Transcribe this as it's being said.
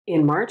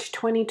In March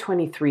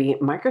 2023,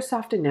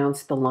 Microsoft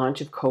announced the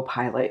launch of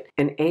Copilot,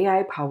 an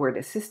AI-powered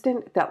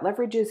assistant that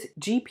leverages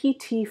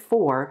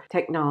GPT-4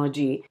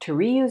 technology to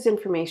reuse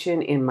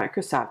information in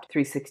Microsoft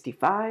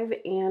 365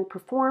 and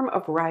perform a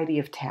variety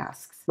of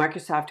tasks.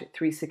 Microsoft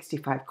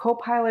 365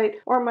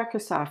 Copilot or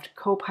Microsoft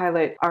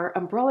Copilot are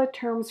umbrella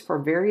terms for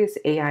various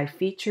AI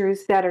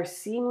features that are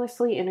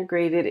seamlessly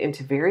integrated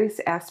into various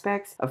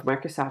aspects of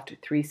Microsoft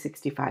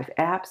 365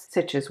 apps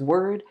such as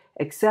Word,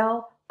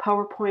 Excel,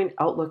 PowerPoint,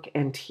 Outlook,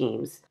 and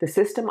Teams. The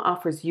system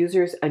offers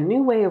users a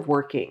new way of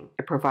working.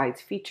 It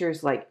provides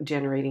features like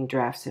generating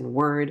drafts in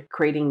Word,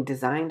 creating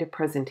designed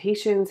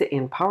presentations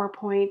in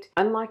PowerPoint,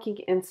 unlocking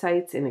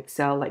insights in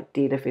Excel like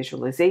data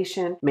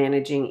visualization,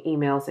 managing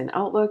emails in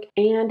Outlook,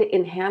 and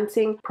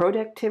enhancing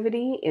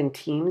productivity in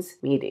Teams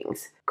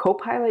meetings.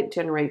 Copilot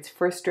generates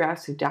first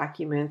drafts of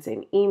documents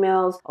and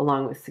emails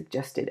along with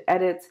suggested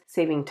edits,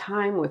 saving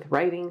time with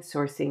writing,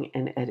 sourcing,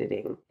 and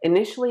editing.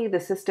 Initially, the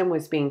system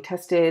was being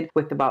tested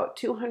with about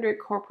 200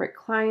 corporate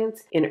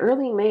clients. In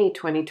early May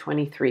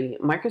 2023,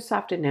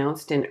 Microsoft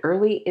announced an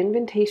early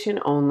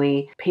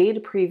invitation-only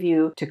paid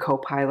preview to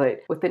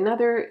Copilot with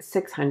another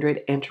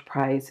 600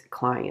 enterprise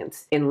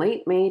clients. In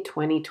late May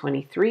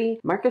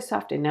 2023,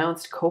 Microsoft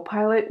announced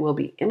Copilot will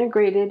be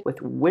integrated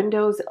with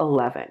Windows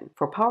 11.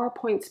 For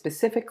PowerPoint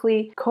specifically,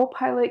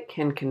 Copilot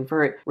can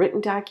convert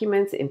written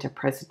documents into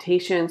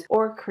presentations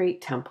or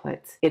create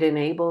templates. It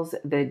enables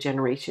the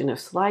generation of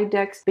slide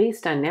decks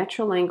based on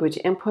natural language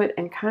input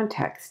and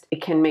context.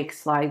 It can make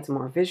slides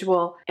more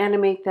visual,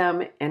 animate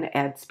them, and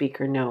add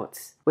speaker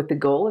notes. With the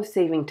goal of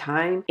saving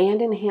time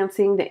and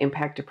enhancing the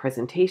impact of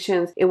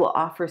presentations, it will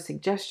offer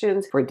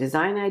suggestions for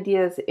design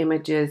ideas,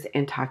 images,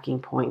 and talking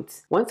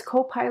points. Once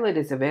Copilot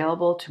is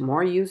available to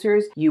more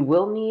users, you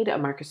will need a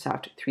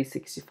Microsoft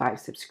 365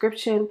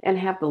 subscription and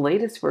have the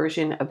latest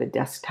version of the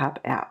desktop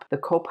app. The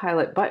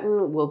Copilot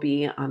button will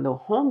be on the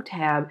Home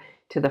tab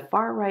to the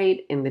far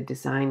right in the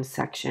Design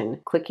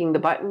section. Clicking the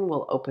button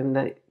will open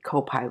the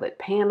Copilot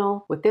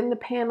panel. Within the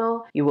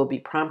panel, you will be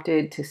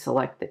prompted to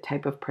select the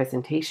type of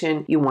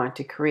presentation you want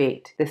to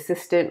create. The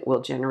assistant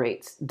will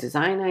generate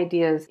design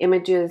ideas,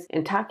 images,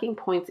 and talking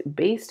points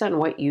based on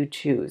what you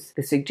choose.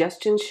 The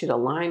suggestions should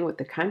align with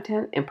the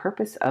content and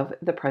purpose of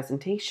the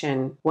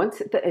presentation. Once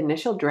the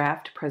initial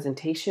draft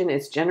presentation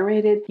is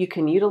generated, you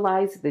can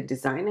utilize the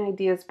Design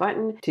Ideas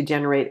button to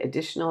generate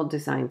additional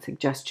design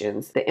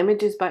suggestions. The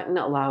Images button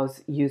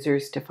allows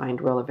users to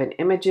find relevant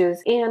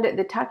images, and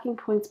the Talking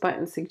Points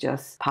button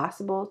suggests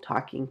possible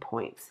talking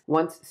points.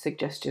 Once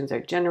suggestions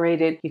are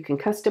generated, you can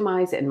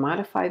customize and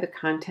modify the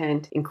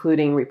content,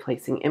 including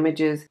replacing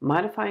images,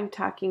 modifying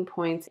talking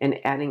points, and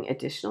adding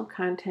additional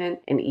content,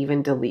 and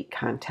even delete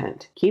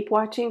content. Keep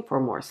watching for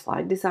more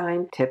slide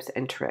design tips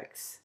and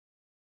tricks.